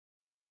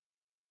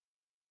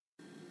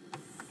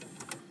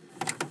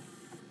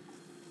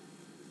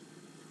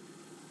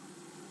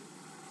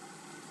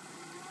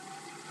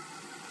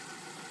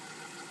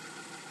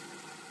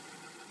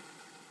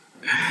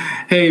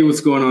Hey,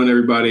 what's going on,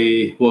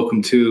 everybody?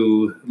 Welcome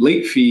to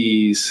Late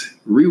Fees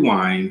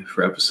Rewind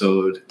for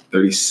episode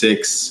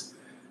 36.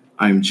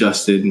 I'm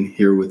Justin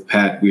here with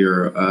Pat.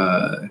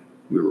 We're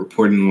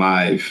reporting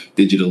live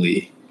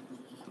digitally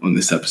on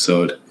this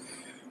episode.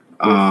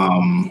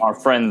 Our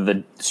friend,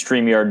 the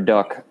StreamYard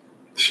Duck.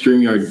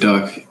 StreamYard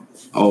Duck,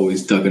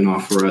 always ducking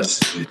off for us.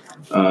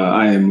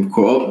 I am,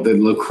 the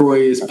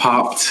LaCroix is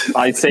popped.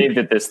 I saved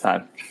it this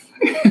time.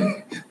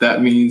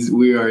 That means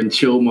we are in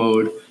chill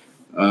mode.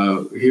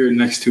 Here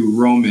next to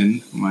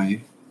Roman,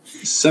 my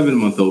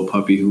 7-month-old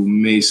puppy who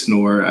may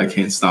snore. I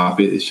can't stop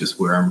it. It's just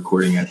where I'm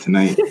recording at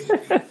tonight.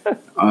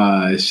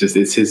 It's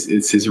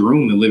his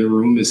room. The living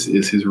room is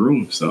his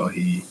room, so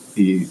he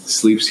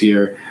sleeps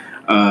here.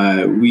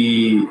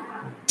 We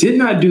did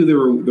not do the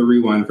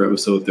rewind for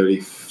episode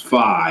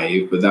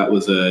 35, but that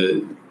was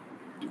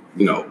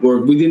we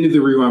didn't do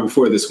the rewind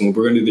before this one.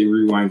 We're going to do the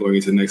rewind going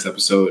into the next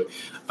episode.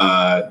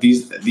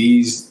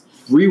 These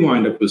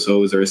rewind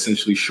episodes are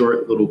essentially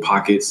short little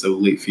pockets of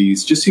late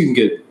fees, just so you can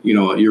get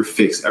your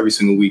fix every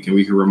single week, and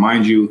we can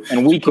remind you.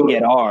 And we can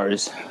get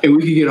ours. And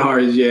we can get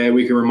ours. Yeah,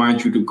 we can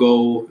remind you to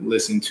go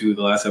listen to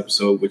the last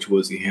episode, which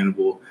was the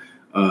Hannibal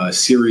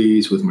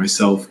series with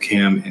myself,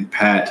 Cam, and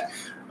Pat.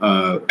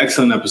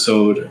 Excellent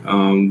episode.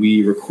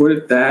 We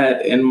recorded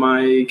that in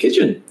my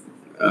kitchen.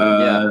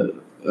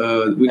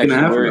 Week and a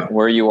half ago.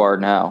 Where you are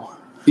now.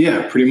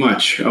 Yeah, pretty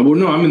much.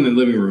 No, I'm in the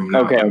living room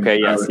now. Okay,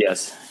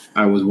 yes.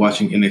 I was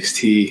watching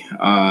NXT,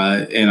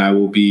 and I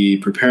will be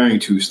preparing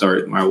to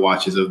start my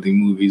watches of the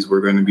movies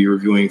we're going to be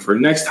reviewing for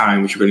next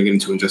time, which we're going to get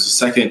into in just a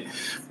second.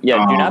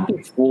 Yeah, do not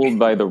be fooled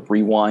by the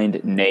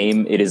Rewind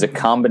name. It is a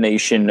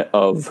combination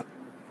of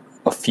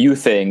a few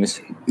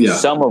things,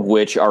 some of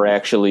which are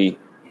actually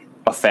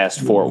a fast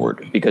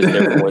forward because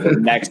they're for the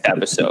next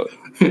episode.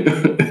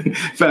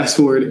 Fast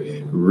forward,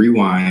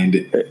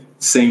 rewind,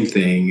 same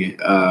thing.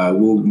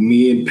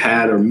 Me and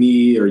Pat,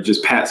 or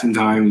just Pat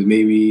sometimes,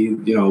 maybe,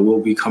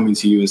 we'll be coming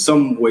to you in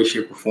some way,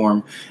 shape, or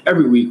form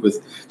every week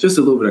with just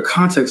a little bit of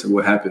context of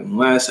what happened in the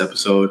last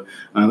episode.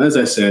 As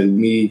I said,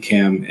 me,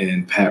 Cam,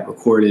 and Pat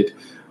recorded.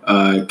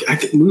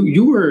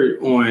 You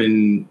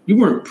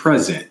weren't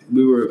present.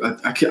 We were.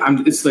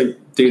 It's like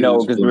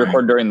because we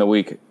record during the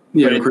week.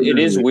 Yeah, but it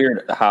is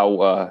weird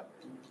how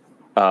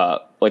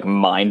like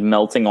mind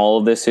melting all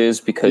of this is,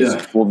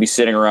 because we'll be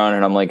sitting around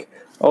and I'm like,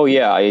 oh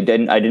yeah, I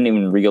didn't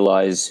even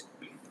realize.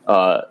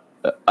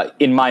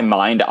 In my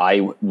mind,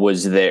 I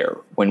was there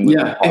when we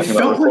were talking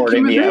about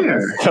recording the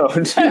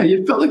episode. Yeah,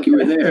 you felt like you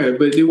were there,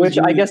 but which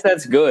I guess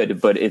that's good,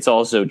 but it's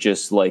also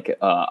just like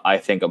I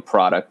think a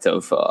product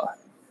of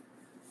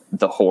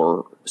the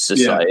horror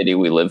society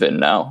we live in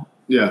now.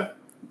 Yeah.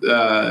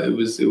 It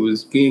was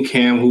me and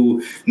Cam,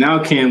 who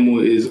now Cam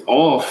is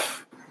off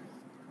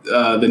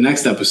the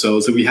next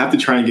episode, so we have to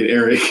try and get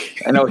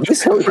Eric. I know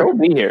he'll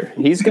be here.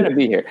 He's going to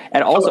be here,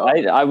 and also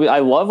I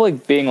love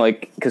like being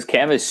like, because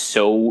Cam is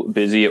so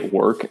busy at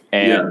work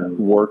and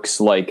works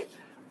like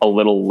a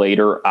little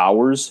later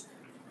hours,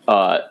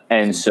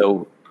 and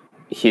so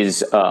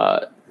his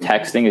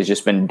texting has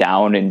just been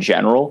down in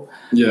general.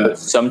 Yeah, but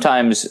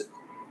sometimes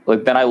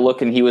like then I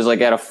look and he was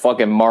like at a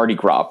fucking Mardi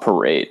Gras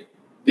parade.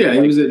 Yeah,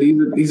 he's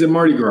at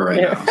Mardi Gras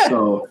right now,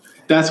 so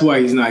that's why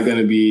he's not going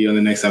to be on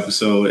the next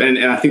episode. And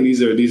I think these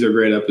are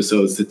great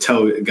episodes to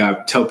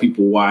tell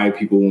people why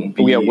people won't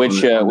be. Yeah,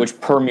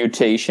 which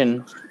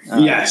permutation?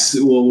 Yes,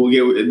 we'll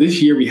get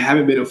this year. We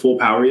haven't been in full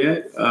power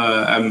yet.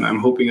 I'm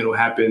hoping it'll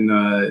happen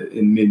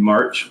in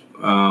mid-March.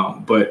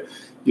 But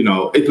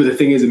the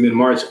thing is, in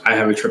mid-March, I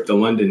have a trip to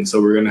London,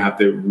 so we're going to have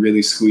to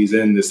really squeeze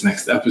in this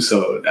next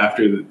episode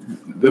after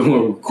the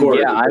one we record.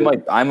 Yeah,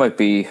 I might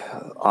be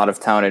out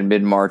of town in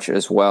mid-March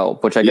as well,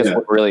 which I guess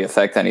wouldn't really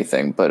affect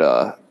anything.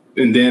 But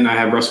and then I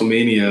have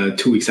WrestleMania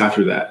 2 weeks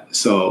after that,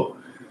 so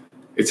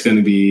it's going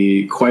to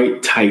be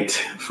quite tight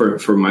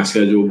for my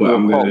schedule. But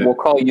we'll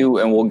call you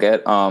and we'll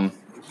get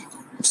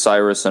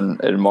Cyrus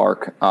and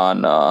Mark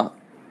on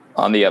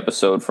the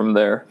episode from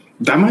there.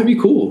 That might be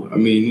cool. I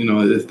mean,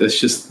 that's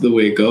just the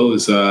way it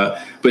goes. But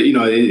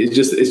it's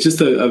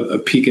just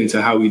a peek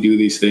into how we do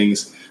these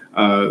things.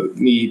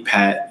 Me,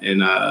 Pat,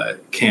 and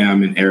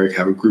Cam and Eric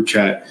have a group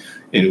chat,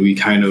 and we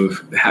kind of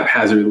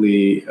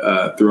haphazardly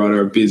throughout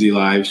our busy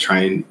lives try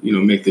and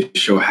make the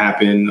show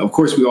happen. Of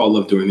course, we all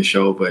love doing the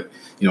show, but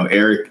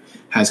Eric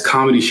has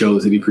comedy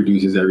shows that he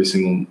produces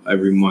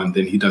every month,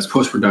 and he does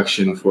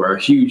post-production for a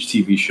huge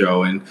TV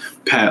show. And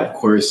Pat, of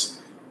course,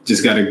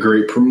 just got a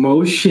great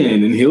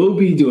promotion, and he'll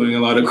be doing a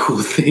lot of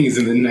cool things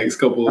in the next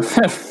couple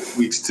of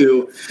weeks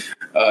too.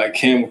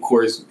 Cam, of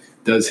course,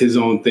 does his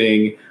own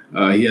thing.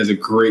 He has a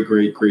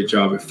great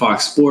job at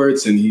Fox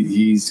Sports, and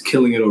he's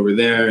killing it over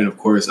there. And of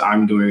course,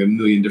 I'm doing a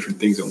million different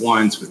things at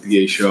once with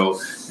the A Show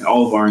and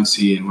all of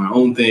RNC and my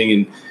own thing.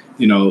 And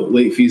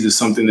late fees is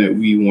something that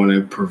we want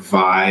to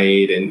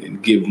provide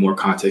and give more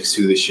context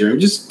to this year, and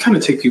just kind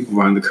of take people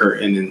behind the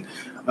curtain. And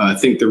I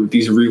think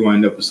these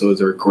rewind episodes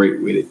are a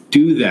great way to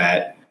do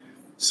that.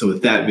 So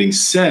with that being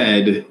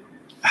said,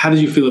 how did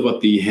you feel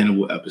about the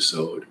Hannibal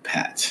episode,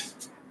 Pat?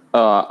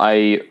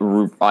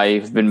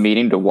 I've been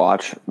meaning to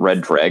watch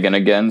Red Dragon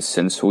again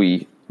since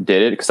we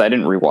did it, because I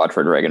didn't rewatch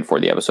Red Dragon for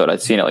the episode.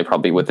 I'd seen it like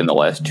probably within the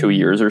last 2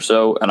 years or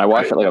so, and I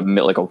watched it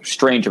like a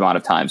strange amount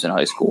of times in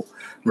high school.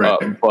 Right.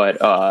 But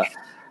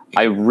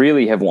I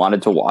really have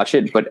wanted to watch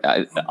it, but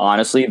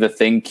honestly, the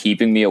thing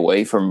keeping me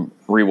away from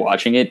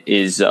rewatching it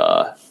is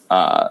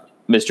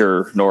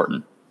Mr.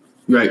 Norton.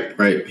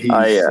 Right.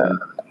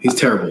 He's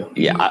terrible.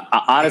 Yeah,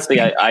 honestly,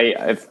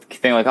 I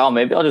think like, oh,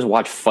 maybe I'll just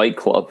watch Fight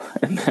Club.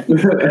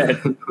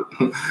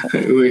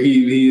 Where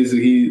he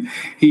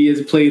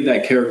has played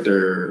that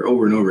character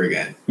over and over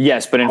again.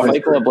 Yes, but in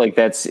Fight Club, like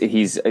it's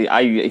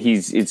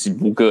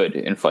good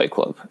in Fight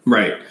Club.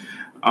 Right.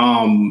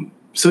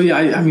 So yeah,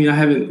 I mean, I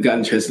haven't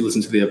gotten a chance to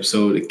listen to the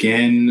episode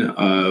again.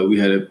 We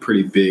had a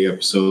pretty big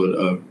episode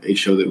of a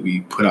show that we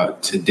put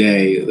out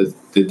today,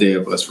 the day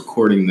of us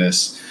recording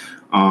this.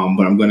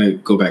 But I'm going to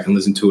go back and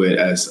listen to it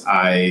as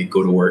I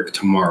go to work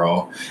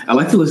tomorrow. I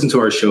like to listen to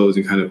our shows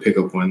and kind of pick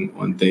up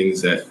on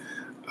things that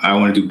I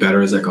want to do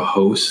better as like a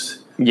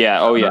host.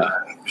 Yeah. Oh, yeah.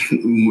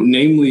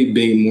 Namely,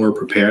 being more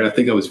prepared. I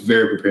think I was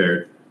very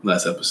prepared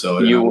last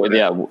episode.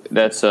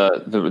 That's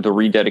the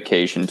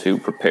rededication to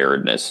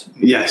preparedness.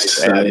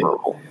 Yes. I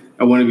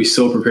want to be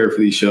so prepared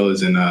for these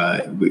shows, and I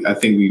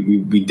think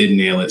we did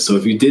nail it. So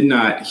if you did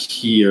not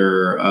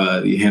hear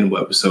the Hannibal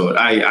episode,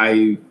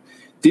 I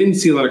didn't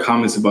see a lot of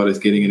comments about us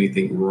getting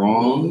anything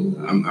wrong.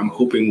 I'm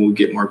hoping we'll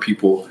get more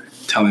people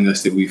telling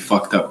us that we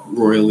fucked up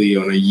royally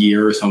on a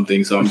year or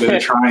something. So I'm going to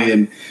try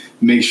and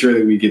make sure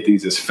that we get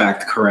these as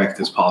fact correct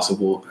as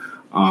possible.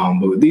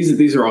 But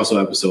these are also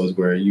episodes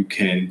where you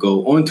can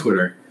go on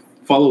Twitter,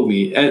 follow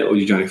me at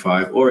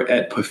OGJohnny5 or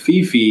at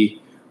Pafifi,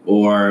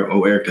 or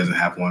Eric doesn't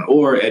have one,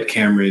 or at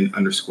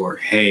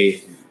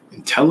Cameron_Hey,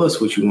 and tell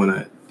us what you want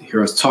to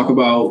hear us talk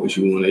about, what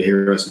you want to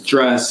hear us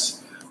address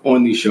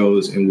on these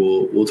shows, and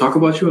we'll talk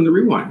about you on the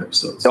Rewind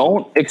episodes.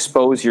 Don't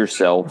expose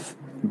yourself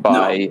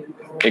by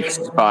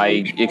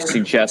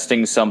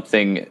suggesting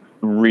something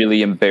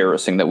really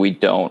embarrassing that we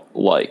don't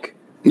like.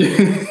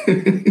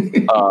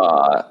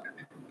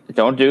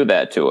 Don't do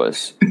that to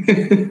us.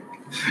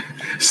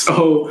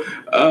 So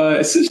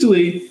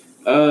essentially,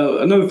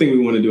 another thing we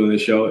want to do on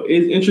this show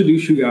is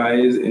introduce you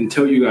guys and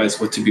tell you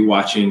guys what to be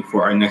watching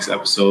for our next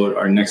episode.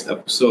 Our next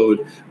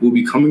episode will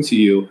be coming to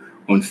you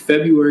on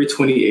February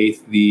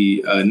 28th,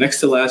 the next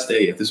to last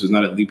day. If this was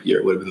not a leap year,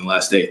 it would have been the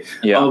last day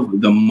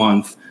of the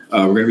month.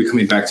 We're going to be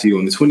coming back to you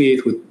on the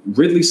 28th with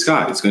Ridley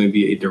Scott. It's going to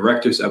be a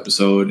director's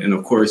episode. And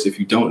of course, if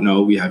you don't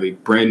know, we have a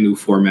brand new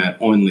format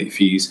on Late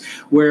Fees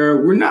where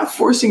we're not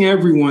forcing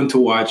everyone to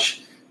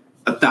watch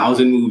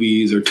 1,000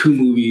 movies or 2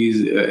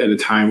 movies at a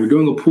time. We're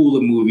doing a pool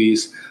of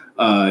movies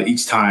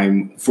each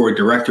time for a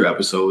director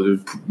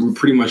episode.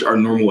 Pretty much our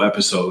normal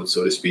episode,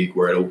 so to speak,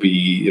 where it'll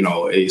be,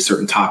 a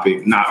certain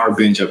topic, not our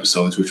binge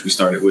episodes, which we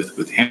started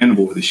with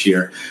Hannibal this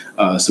year.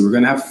 So we're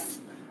going to have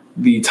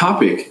the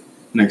topic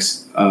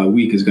next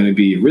week is going to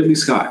be Ridley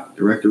Scott,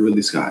 director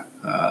Ridley Scott.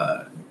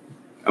 A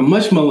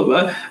much more,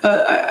 would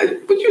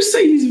you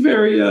say he's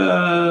very,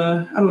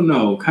 I don't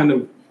know, kind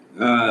of,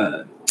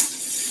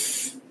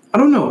 I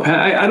don't know,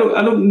 Pat. I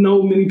don't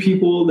know many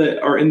people that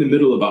are in the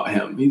middle about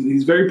him.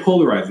 He's very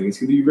polarizing. He's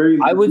going to be very.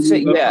 I would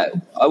say,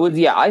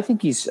 I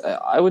think he's.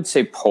 I would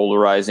say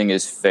polarizing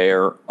is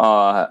fair.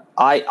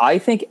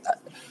 I think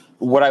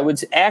what I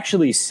would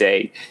actually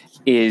say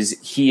is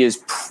he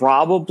is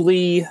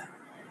probably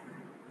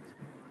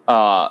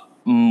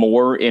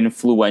more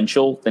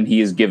influential than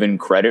he is given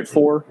credit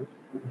for.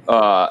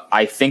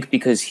 I think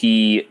because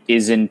he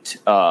isn't.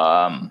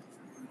 I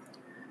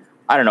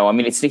don't know. I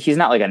mean, he's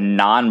not like a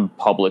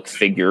non-public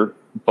figure,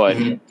 but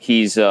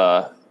he's.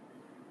 I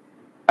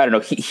don't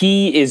know.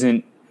 He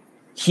isn't.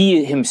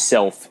 He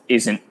himself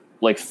isn't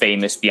like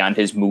famous beyond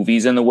his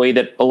movies in the way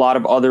that a lot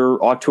of other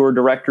auteur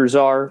directors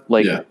are.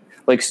 Like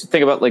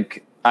think about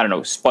like, I don't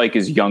know. Spike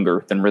is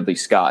younger than Ridley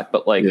Scott,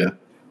 but like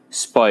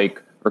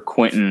Spike or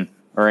Quentin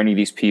or any of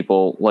these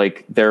people,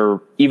 like they're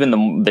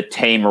even the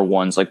tamer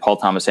ones, like Paul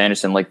Thomas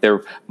Anderson, like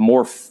they're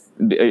more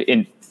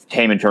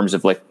tame in terms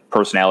of like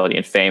personality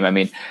and fame. I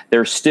mean,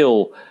 they're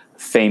still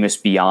famous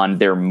beyond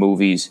their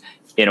movies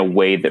in a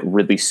way that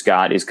Ridley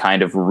Scott is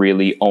kind of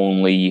really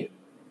only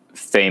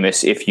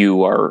famous if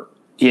you are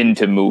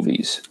into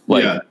movies,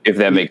 like if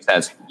that makes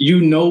sense.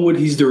 What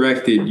he's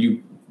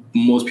directed.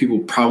 Most people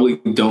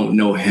probably don't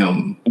know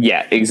him.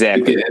 Yeah,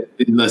 exactly.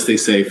 Unless they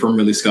say from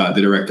Ridley Scott,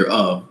 the director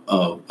of.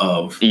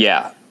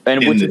 Yeah,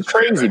 and which is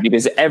crazy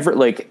because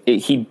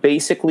he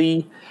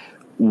basically,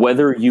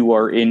 whether you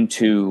are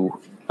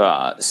into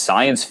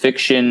science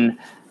fiction,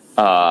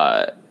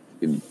 horror.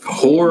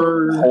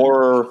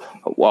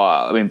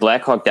 I mean,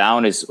 Black Hawk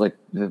Down is like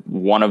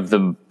one of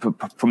the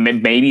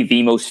maybe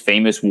the most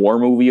famous war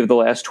movie of the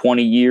last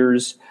 20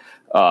 years.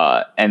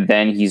 And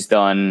then he's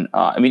done.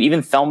 I mean,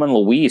 even Thelma and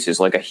Louise is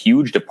like a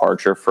huge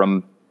departure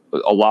from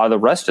a lot of the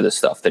rest of the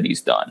stuff that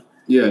he's done.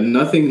 Yeah,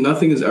 nothing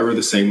is ever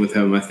the same with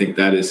him. I think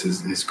that is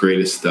his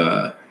greatest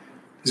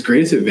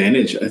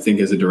advantage. I think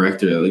as a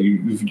director, like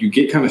you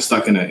get kind of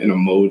stuck in a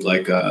mode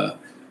like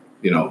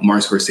Martin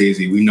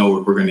Scorsese, we know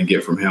what we're going to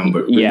get from him.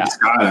 But Ridley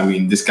Scott, I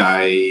mean, this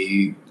guy,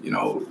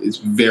 is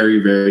very,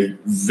 very,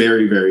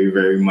 very, very,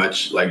 very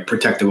much like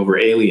protective over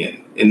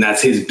Alien. And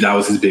that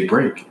was his big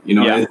break,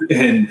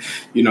 and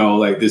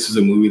like this was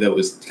a movie that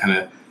was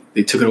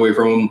they took it away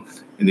from him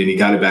and then he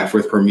got it back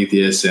with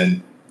Prometheus.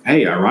 And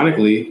hey,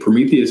 ironically,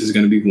 Prometheus is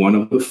going to be one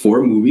of the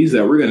 4 movies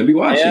that we're going to be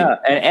watching. Yeah,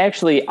 and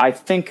actually, I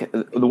think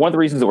one of the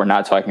reasons that we're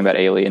not talking about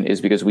Alien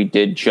is because we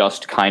did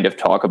just kind of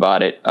talk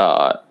about it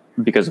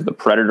because of the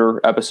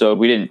Predator episode.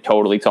 We didn't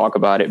totally talk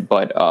about it,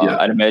 but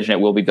I'd imagine it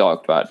will be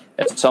talked about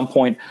at some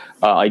point.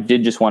 I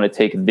did just want to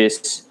take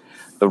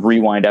the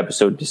Rewind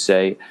episode to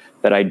say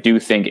that I do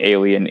think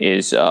Alien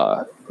is,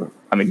 and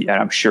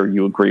I'm sure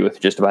you agree with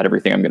just about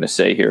everything I'm going to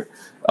say here.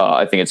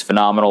 I think it's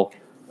phenomenal.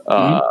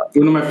 One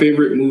of my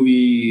favorite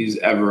movies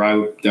ever. I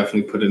would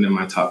definitely put it in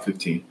my top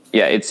 15.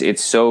 Yeah,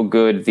 it's so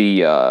good.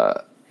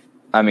 The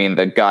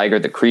Geiger,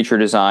 the creature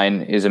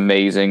design is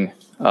amazing.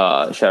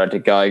 Shout out to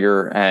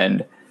Geiger.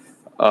 And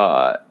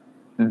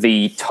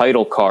the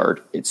title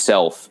card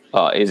itself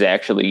is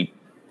actually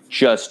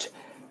just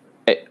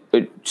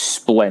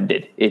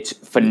splendid. It's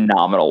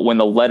phenomenal. When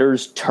the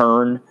letters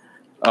turn,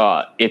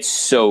 it's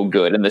so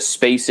good. And the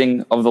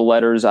spacing of the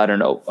letters, I don't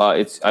know.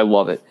 I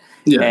love it.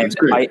 Yeah, and it's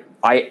great.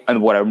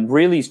 And what I'm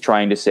really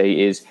trying to say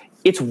is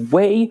it's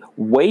way,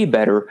 way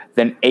better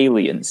than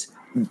Aliens.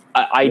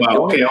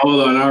 Okay,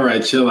 hold on. All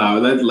right, chill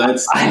out.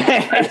 Let's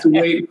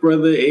wait for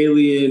the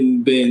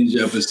Alien binge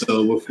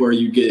episode before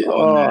you get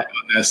on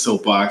that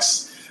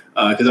soapbox,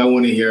 because I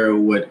want to hear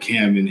what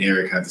Cam and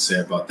Eric have to say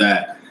about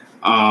that.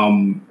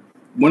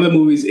 One of the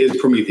movies is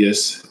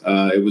Prometheus.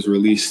 It was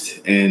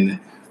released in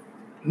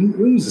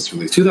when was this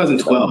released?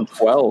 2012.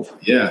 2012.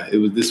 Yeah,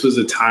 this was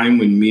a time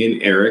when me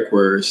and Eric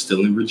were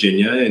still in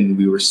Virginia, and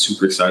we were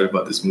super excited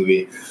about this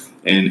movie.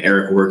 And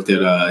Eric worked at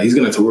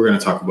we're gonna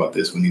talk about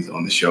this when he's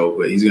on the show,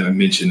 but he's gonna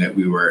mention that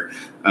we were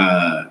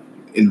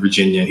in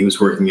Virginia and he was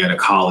working at a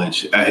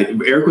college.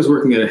 Eric was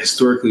working at a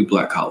historically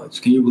black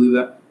college. Can you believe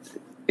that?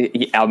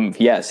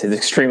 Yes, it's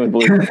extremely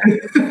believable.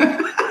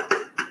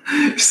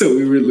 So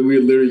we were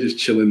literally just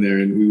chilling there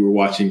and we were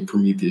watching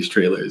Prometheus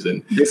trailers.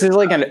 And this is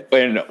like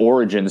an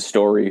origin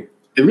story.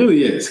 It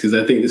really is, because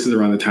I think this is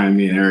around the time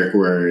me and Eric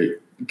were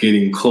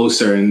getting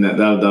closer, and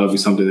that'll be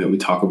something that we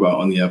talk about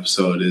on the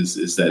episode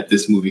is that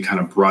this movie kind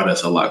of brought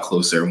us a lot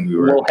closer when we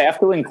were. We'll have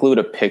to include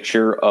a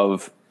picture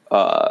of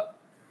the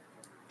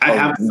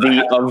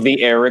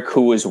Eric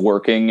who was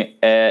working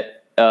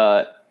at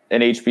an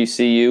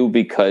HBCU,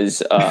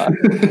 because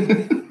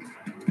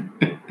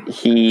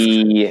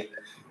he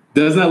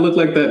does not look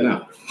like that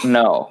now.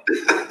 No.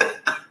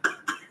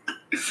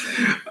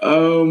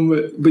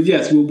 But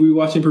yes, we'll be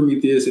watching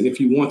Prometheus, and if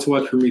you want to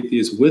watch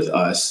Prometheus with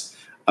us,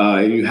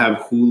 and you have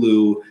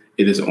Hulu,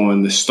 it is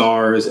on the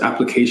Starz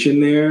application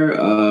there,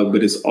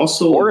 but it's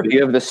also... Or if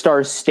you have the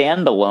Starz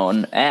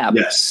standalone app,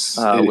 yes,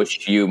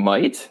 which you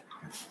might.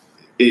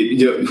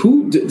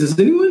 Does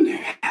anyone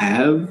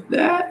have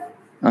that?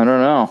 I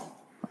don't know.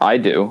 I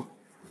do.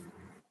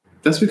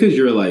 That's because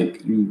you're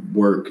you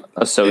work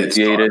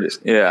associated.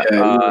 Yeah,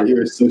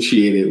 you're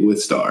associated with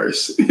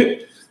Starz.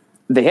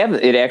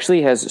 It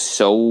actually has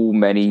so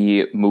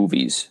many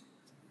movies.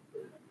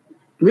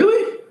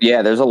 Really?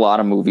 Yeah, there's a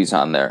lot of movies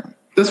on there.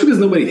 That's because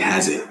nobody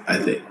has it, I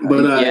think.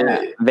 But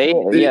they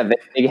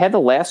had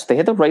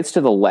the rights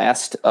to the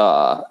last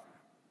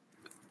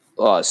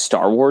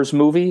Star Wars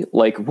movie.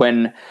 Like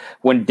when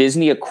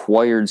Disney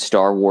acquired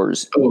Star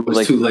Wars, it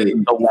was too late.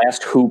 The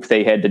last hoop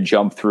they had to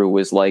jump through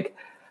was like,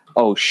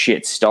 oh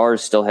shit, Starz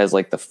still has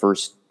like the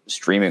first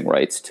streaming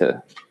rights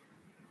to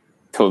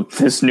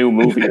this new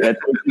movie. That's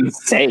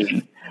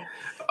insane.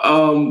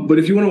 But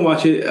if you want to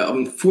watch it,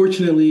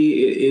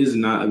 unfortunately, it is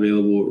not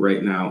available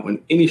right now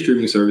on any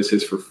streaming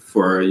services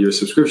for your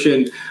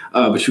subscription.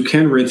 But you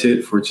can rent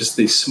it for just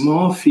a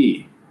small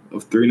fee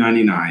of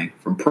 $3.99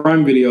 from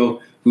Prime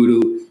Video,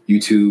 Hulu,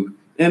 YouTube,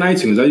 and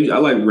iTunes. I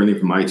like renting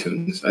from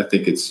iTunes. I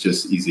think it's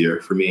just easier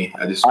for me.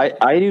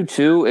 I do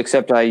too,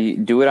 except I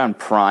do it on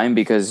Prime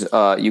because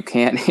you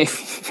can't.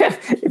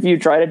 If you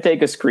try to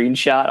take a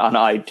screenshot on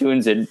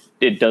iTunes,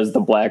 it does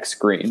the black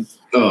screen.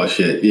 Oh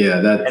shit! Yeah,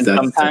 that's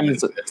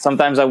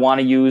sometimes I want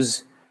to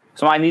use.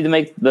 So I need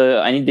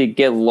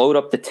to load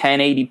up the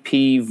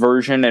 1080p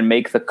version and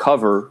make the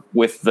cover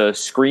with the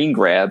screen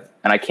grab,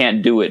 and I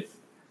can't do it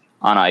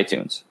on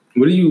iTunes.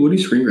 What are you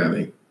screen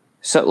grabbing?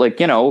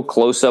 So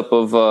close up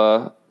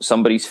of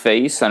somebody's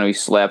face, and we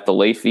slap the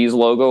late fees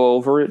logo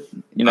over it.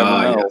 You never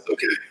know. Yes,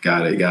 okay,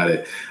 got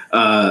it.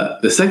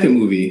 The second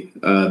movie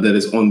that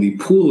is on the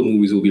pool of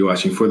movies we'll be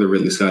watching for the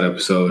Ridley Scott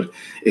episode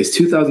is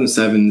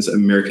 2007's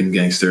American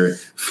Gangster,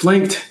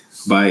 flanked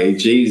by a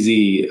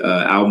Jay-Z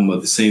album of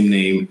the same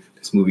name.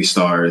 This movie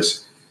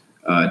stars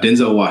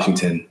Denzel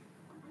Washington,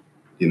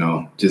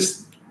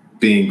 just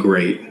being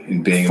great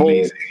and being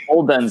amazing.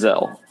 Full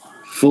Denzel.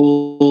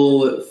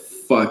 Full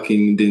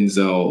fucking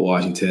Denzel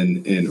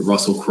Washington and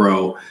Russell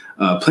Crowe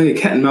playing a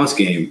cat and mouse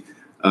game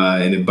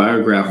in a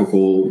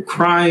biographical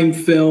crime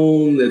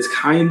film that's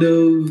kind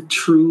of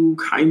true,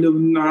 kind of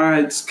not.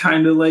 It's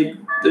kind of like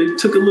they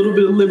took a little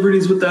bit of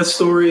liberties with that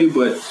story,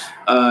 but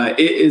it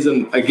is,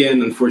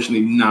 again,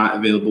 unfortunately not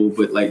available.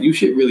 But like, you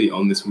should really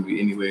own this movie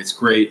anyway. It's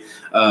great,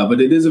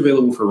 but it is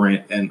available for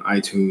rent and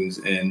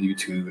iTunes and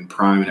YouTube and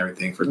Prime and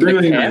everything for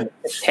 $3.99.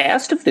 The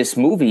cast of this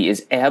movie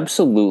is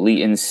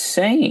absolutely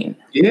insane.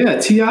 Yeah,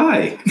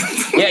 T.I.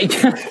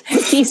 Yeah,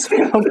 he's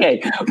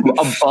okay.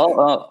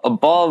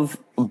 Above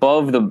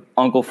the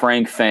Uncle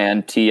Frank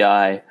fan,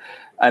 T.I.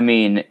 I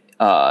mean,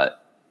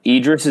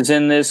 Idris is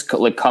in this,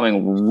 like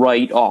coming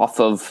right off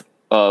of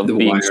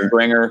being Wire.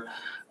 Springer.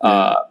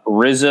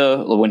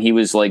 RZA, when he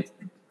was like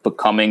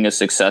becoming a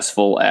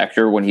successful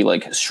actor, when he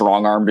like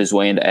strong-armed his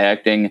way into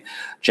acting.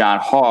 John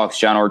Hawkes,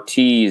 John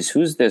Ortiz.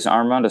 Who's this?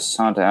 Armando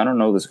Santa. I don't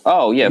know this.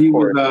 Oh yeah, of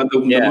course.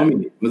 The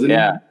Mummy, wasn't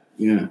yeah.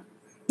 he? Yeah.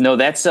 No,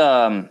 that's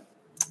a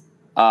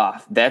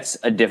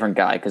different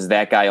guy, because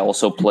that guy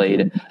also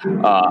played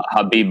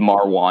Habib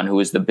Marwan,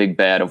 who is the big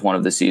bad of one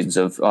of the seasons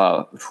of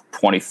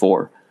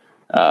 24.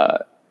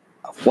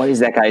 What is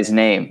that guy's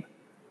name?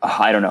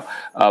 I don't know.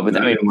 But I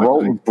mean,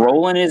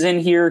 Brolin is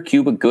in here,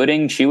 Cuba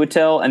Gooding,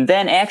 Chiwetel, and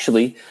then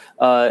actually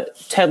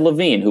Ted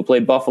Levine, who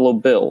played Buffalo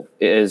Bill,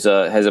 has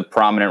a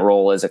prominent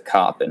role as a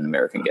cop in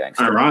American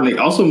Gangster. Ironic.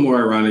 Also more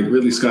ironic,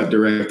 Ridley Scott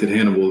directed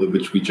Hannibal,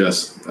 which we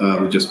just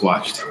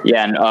watched.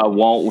 Yeah, and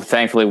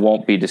thankfully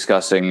won't be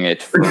discussing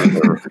it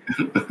further.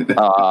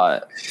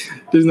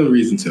 There's no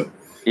reason to.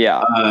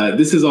 Yeah.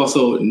 This is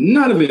also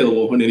not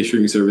available on any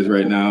streaming service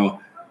right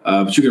now,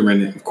 but you can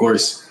rent it, of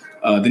course.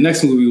 The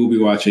next movie we'll be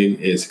watching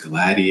is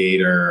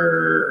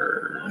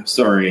Gladiator,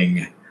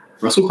 starring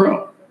Russell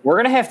Crowe.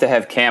 We're going to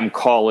have Cam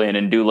call in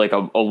and do like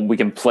we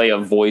can play a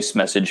voice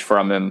message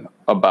from him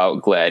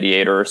about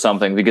Gladiator or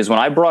something, because when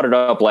I brought it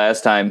up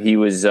last time, he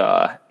was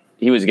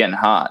getting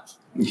hot.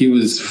 He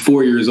was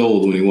 4 years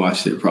old when he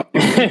watched it, probably.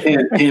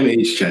 Cam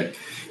age check.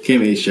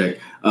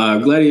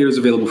 Gladiator is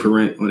available for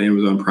rent on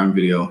Amazon Prime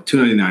Video,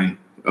 $2.99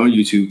 on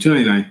YouTube,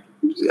 $2.99.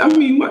 I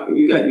mean,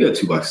 you got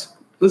 $2.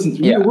 Listen,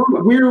 yeah.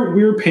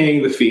 we're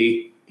paying the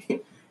fee.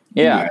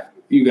 Yeah,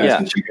 you guys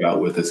can check it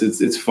out with us.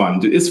 It's fun.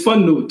 It's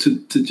fun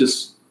to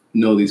just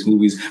know these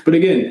movies. But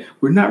again,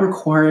 we're not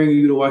requiring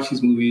you to watch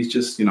these movies.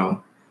 Just in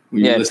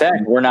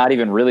fact, we're not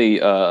even really.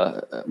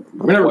 We're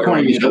not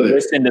requiring each other to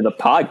listen to the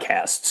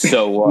podcast.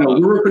 So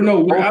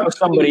we're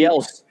somebody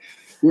else.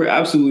 We're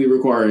absolutely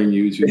requiring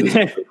you to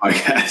listen to the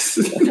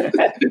podcast.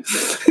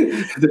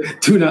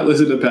 Do not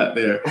listen to Pat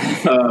there.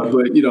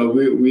 But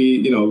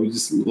we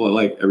just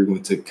like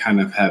everyone to kind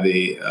of have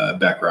a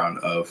background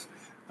of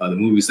the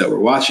movies that we're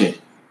watching.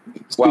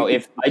 Well,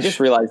 if I just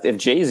realized, if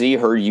Jay-Z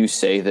heard you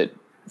say that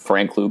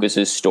Frank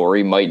Lucas's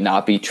story might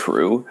not be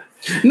true.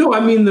 No, I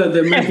mean the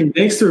American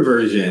Gangster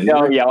version.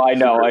 No, yeah, I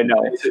know.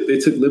 They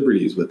took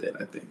liberties with it,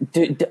 I think.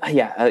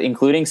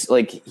 Including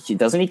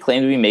doesn't he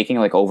claim to be making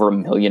like over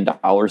 $1 million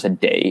a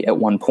day at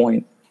one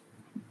point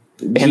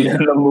in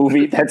the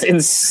movie? That's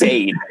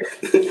insane.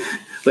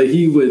 Like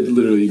he would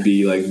literally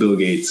be like Bill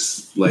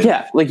Gates. There's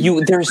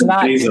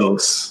not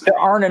Bezos. There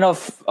aren't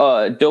enough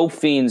dope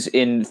fiends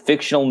in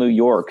fictional New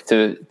York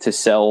to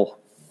sell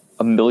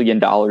 $1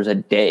 million a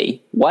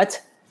day. What?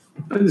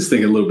 I just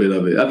think a little bit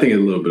of it. I think a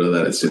little bit of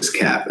that is just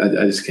cap.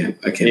 I just can't.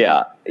 I can't.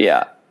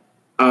 Yeah.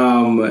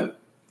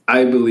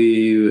 I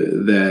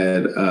believe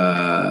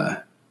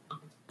that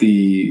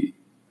the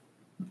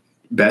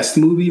best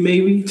movie,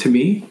 maybe to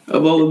me,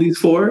 of all of these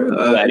four,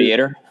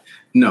 Gladiator.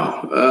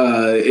 No,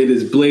 it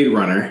is Blade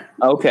Runner.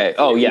 Okay.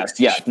 Oh yes.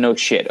 Yeah. No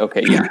shit.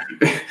 Okay. Yeah.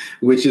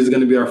 Which is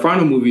going to be our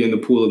final movie in the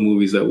pool of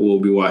movies that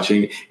we'll be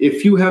watching.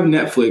 If you have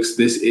Netflix,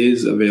 this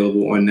is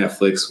available on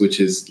Netflix,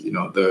 which is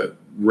the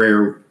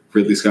rare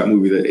Ridley Scott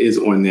movie that is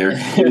on there.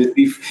 It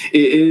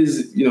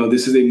is,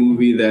 this is a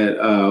movie that,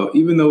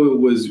 even though it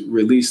was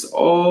released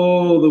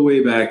all the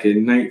way back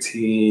in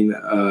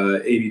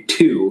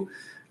 1982,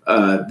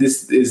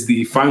 this is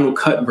the final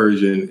cut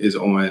version is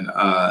on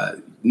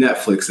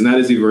Netflix, and that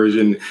is the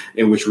version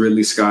in which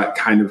Ridley Scott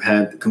kind of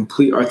had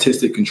complete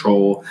artistic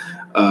control,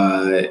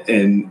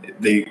 and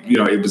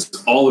it was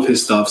all of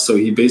his stuff. So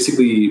he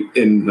basically,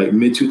 in like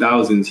mid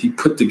 2000s, he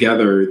put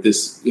together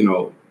this,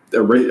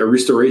 a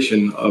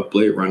restoration of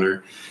Blade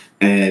Runner,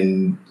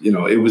 and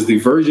it was the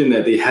version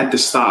that they had to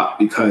stop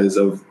because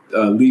of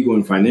legal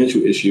and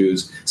financial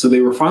issues. So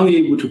they were finally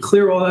able to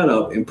clear all that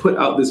up and put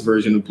out this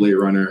version of Blade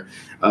Runner,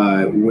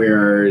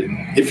 where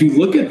if you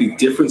look at the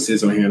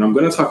differences on here, and I'm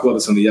going to talk about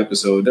this on the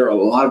episode, there are a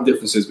lot of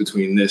differences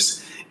between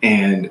this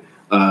and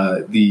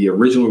the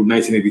original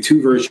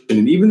 1982 version,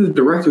 and even the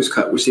director's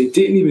cut, which they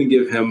didn't even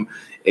give him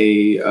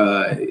a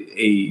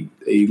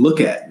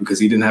look at because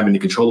he didn't have any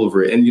control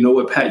over it. And you know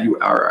what, Pat, you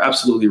are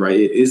absolutely right.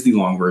 It is the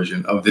long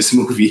version of this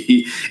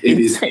movie.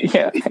 It's a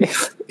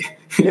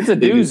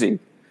doozy.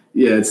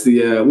 It's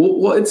the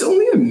well, it's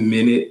only a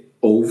minute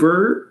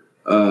over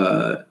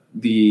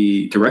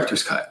the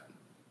director's cut.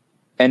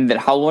 And then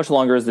how much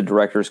longer is the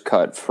director's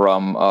cut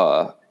from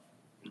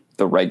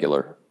the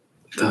regular?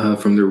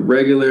 From the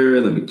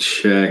regular, let me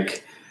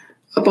check.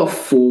 About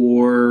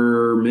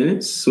 4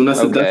 minutes. So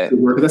that's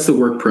that's the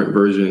work print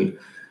version.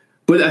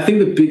 But I think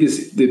the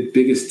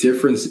biggest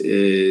difference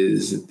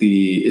is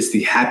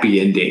the happy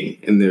ending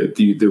in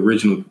the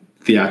original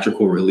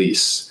theatrical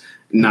release,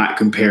 not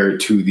compared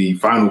to the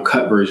final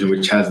cut version,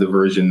 which has the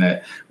version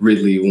that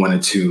Ridley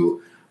wanted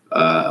to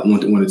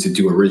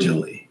do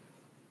originally.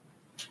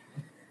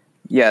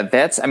 Yeah,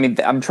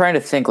 I'm trying to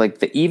think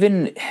like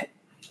even at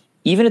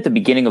the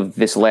beginning of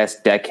this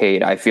last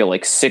decade, I feel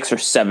like 6 or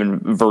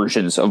 7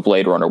 versions of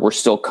Blade Runner were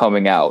still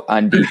coming out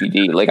on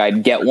DVD. Like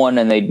I'd get one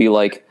and they'd be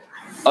like,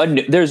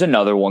 there's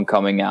another one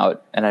coming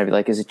out. And I'd be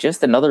like, is it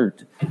just another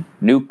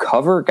new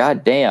cover?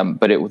 God damn.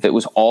 But it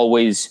was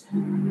always,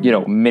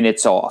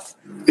 minutes off.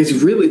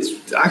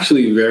 It's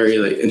actually very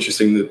like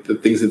interesting the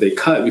things that they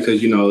cut,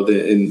 because,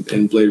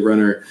 in Blade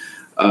Runner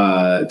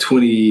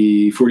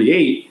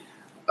 2048,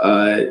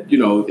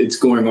 it's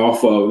going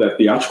off of that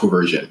theatrical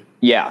version.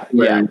 Yeah.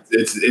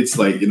 It's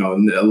like,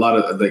 a lot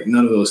of like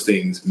none of those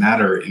things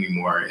matter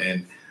anymore.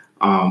 And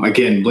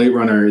again, Blade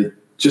Runner,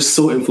 just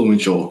so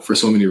influential for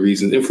so many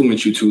reasons,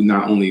 influential to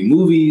not only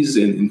movies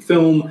and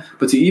film,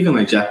 but to even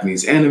like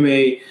Japanese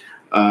anime,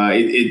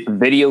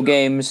 video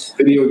games.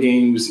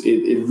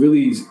 It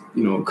really,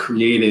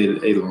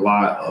 created a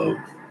lot of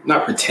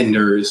not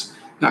pretenders,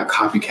 not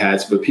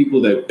copycats, but people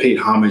that paid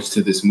homage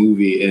to this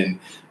movie. And,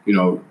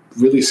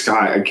 Ridley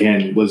Scott,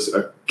 again, was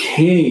a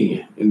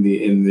king in the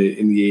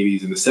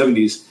 80s and the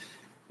 70s,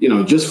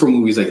 just for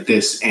movies like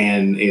this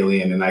and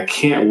Alien. And I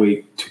can't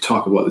wait to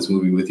talk about this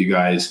movie with you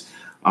guys.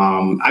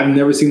 I've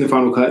never seen the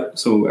final cut,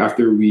 so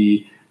after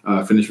we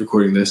finish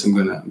recording this, I'm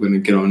gonna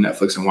get on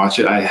Netflix and watch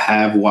it. I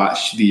have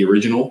watched the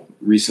original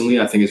recently.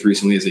 I think as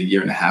recently as a year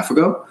and a half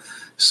ago.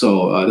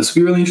 So this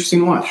will be really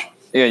interesting to watch.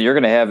 Yeah, you're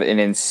gonna have an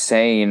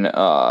insane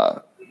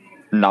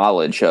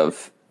knowledge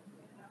of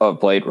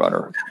Blade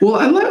Runner. Well,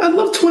 I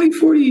love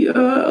 2040.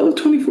 I love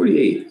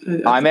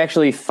 2048. I'm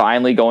actually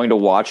finally going to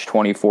watch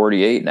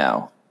 2048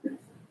 now.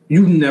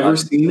 You've never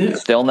seen it?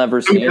 Still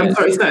never seen it. I'm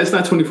sorry, it's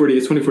not 2040.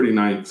 It's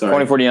 2049. Sorry,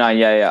 2049.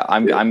 Yeah.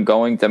 I'm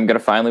gonna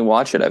finally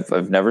watch it.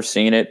 I've never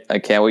seen it. I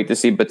can't wait to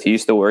see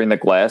Batista wearing the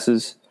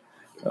glasses.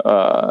 He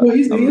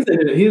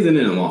isn't in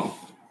it long.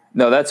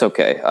 No, that's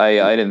okay.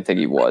 I didn't think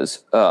he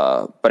was.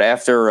 But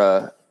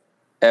after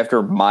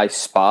My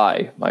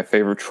Spy, my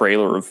favorite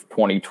trailer of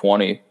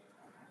 2020,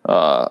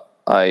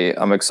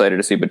 I'm excited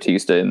to see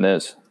Batista in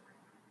this.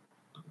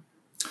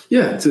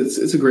 Yeah,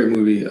 it's a great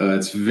movie.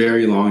 It's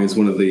very long. It's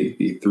one of the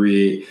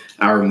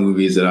 3-hour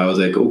movies that I was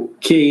like,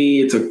 okay,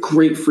 it's a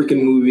great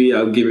freaking movie.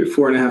 I'll give it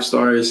 4.5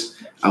 stars.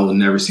 I will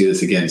never see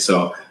this again.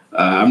 So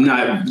I'm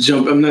not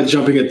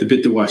jumping at the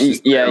bit to watch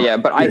this. Yeah.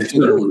 But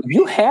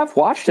you have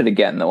watched it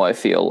again, though. I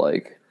feel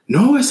like.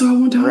 No, I saw it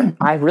one time.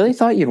 I really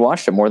thought you'd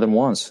watched it more than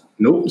once.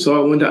 Nope,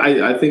 saw it one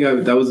time. I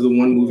think that was the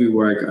one movie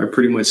where I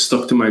pretty much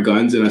stuck to my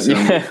guns and I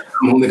said,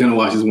 I'm only going to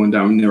watch this one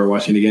time. I'm never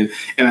watching it again.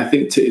 And I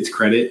think to its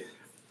credit,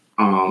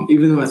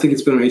 even though I think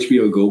it's been on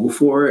HBO Go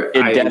before,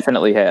 it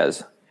definitely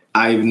has.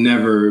 I've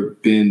never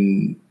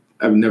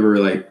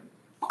like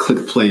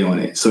clicked play on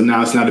it. So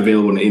now it's not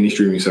available on any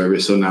streaming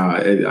service. So now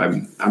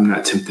I'm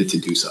not tempted to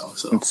do so.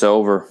 So it's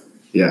over.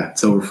 Yeah,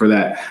 it's over for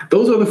that.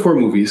 Those are the 4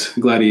 movies: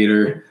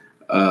 Gladiator,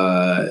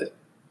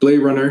 Blade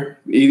Runner.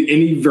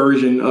 Any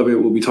version of it,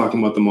 we'll be talking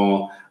about them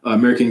all.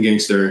 American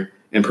Gangster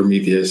and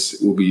Prometheus.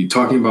 We'll be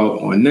talking about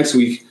on next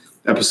week's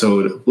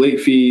episode of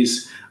Late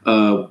Fees.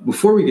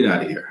 Before we get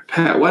out of here,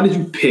 Pat, why did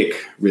you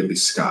pick Ridley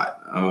Scott?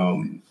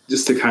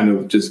 Just to kind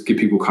of just give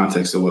people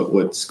context of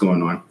what's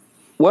going on.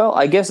 Well,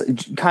 I guess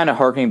kind of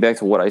harkening back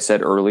to what I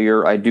said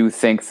earlier, I do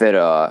think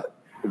that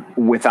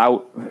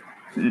without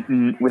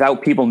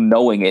people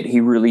knowing it, he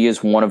really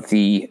is one of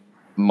the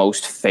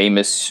most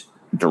famous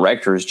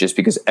directors, just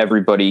because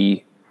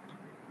everybody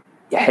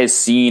has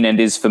seen and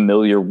is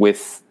familiar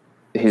with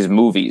his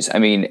movies. I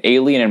mean,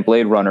 Alien and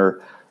Blade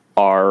Runner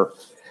are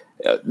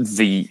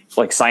the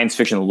science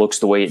fiction looks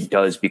the way it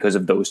does because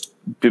of those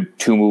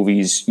 2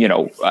 movies.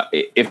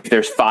 If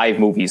there's 5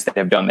 movies that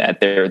have done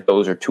that,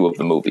 those are 2 of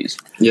the movies.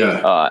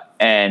 Yeah.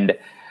 And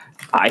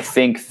I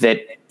think that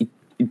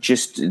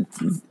just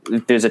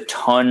there's a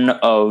ton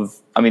of,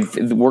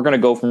 we're going to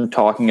go from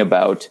talking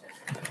about,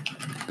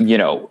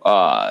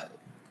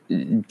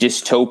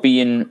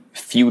 dystopian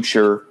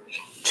future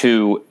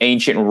to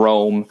ancient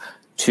Rome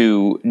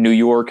to New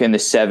York in the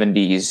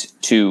 70s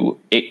to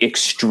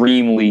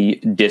extremely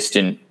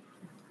distant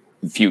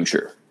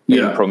future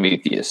in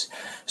Prometheus.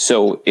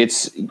 So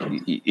it's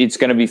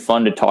going to be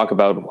fun to talk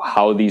about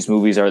how these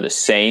movies are the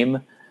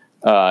same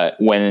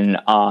when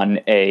on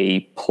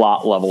a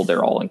plot level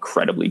they're all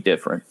incredibly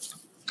different.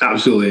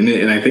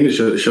 Absolutely, and I think it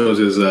shows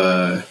his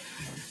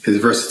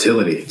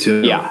versatility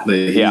too. Yeah,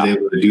 he's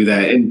able to do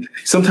that, and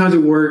sometimes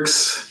it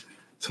works.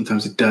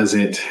 Sometimes it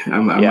doesn't. I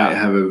might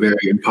have a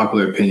very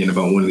unpopular opinion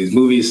about one of these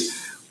movies,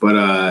 but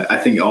I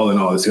think all in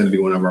all, it's going to be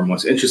one of our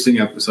most interesting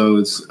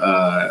episodes.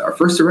 Our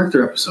first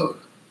director episode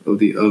of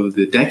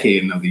the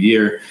decade and of the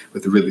year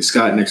with Ridley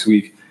Scott next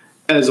week.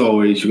 As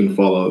always, you can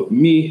follow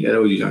me at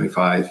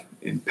OGJohnny5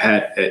 and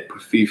Pat at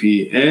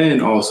Fifi,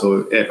 and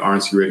also at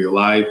RNC Radio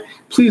Live.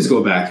 Please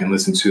go back and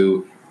listen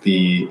to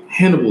the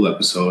Hannibal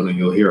episode, and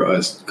you'll hear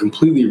us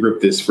completely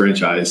rip this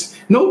franchise.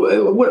 No,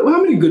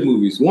 how many good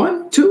movies?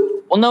 1,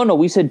 2? Well, no.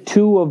 We said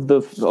 2 of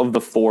the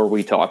 4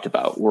 we talked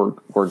about were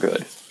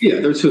good. Yeah,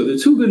 they're 2. They're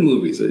 2 good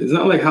movies. It's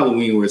not like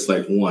Halloween where it's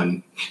like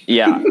 1.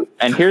 Yeah,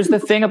 and here's the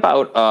thing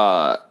about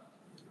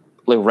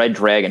like Red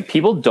Dragon.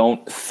 People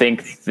don't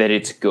think that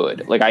it's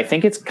good. Like, I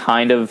think it's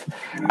kind of.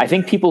 I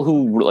think people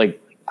who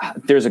like.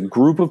 There's a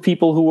group of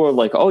people who are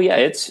like, oh yeah,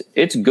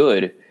 it's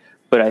good,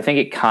 but I think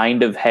it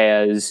kind of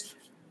has.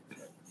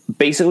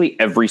 Basically,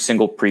 every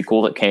single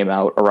prequel that came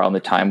out around the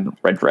time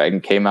Red Dragon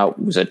came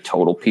out was a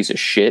total piece of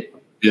shit.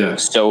 Yeah.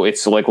 So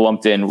it's like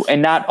lumped in,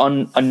 and not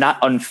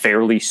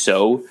unfairly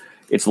so.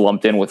 It's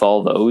lumped in with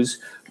all those,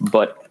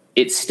 but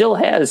it still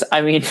has.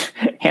 I mean,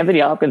 Anthony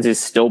Hopkins is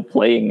still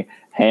playing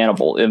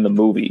Hannibal in the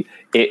movie.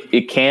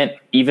 It can't,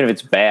 even if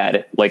it's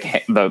bad, like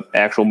the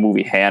actual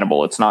movie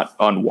Hannibal, it's not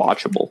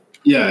unwatchable.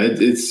 Yeah,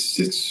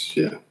 it's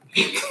yeah.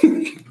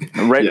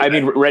 I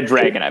mean, Red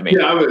Dragon. I mean,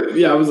 I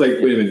was like,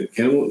 wait a minute,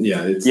 Cannibal?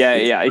 Yeah,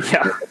 yeah.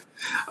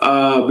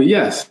 But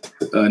yes,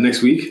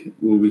 next week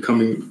we'll be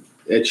coming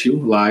at you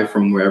live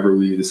from wherever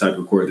we decide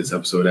to record this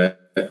episode at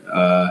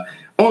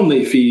on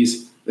Late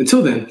Fees.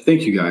 Until then,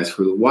 thank you guys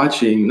for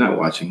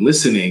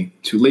listening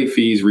to Late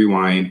Fees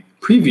Rewind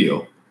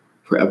preview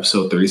for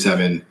episode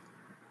 37.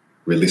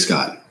 Ridley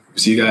Scott.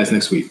 See you guys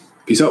next week.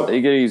 Peace out.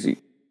 Take it easy.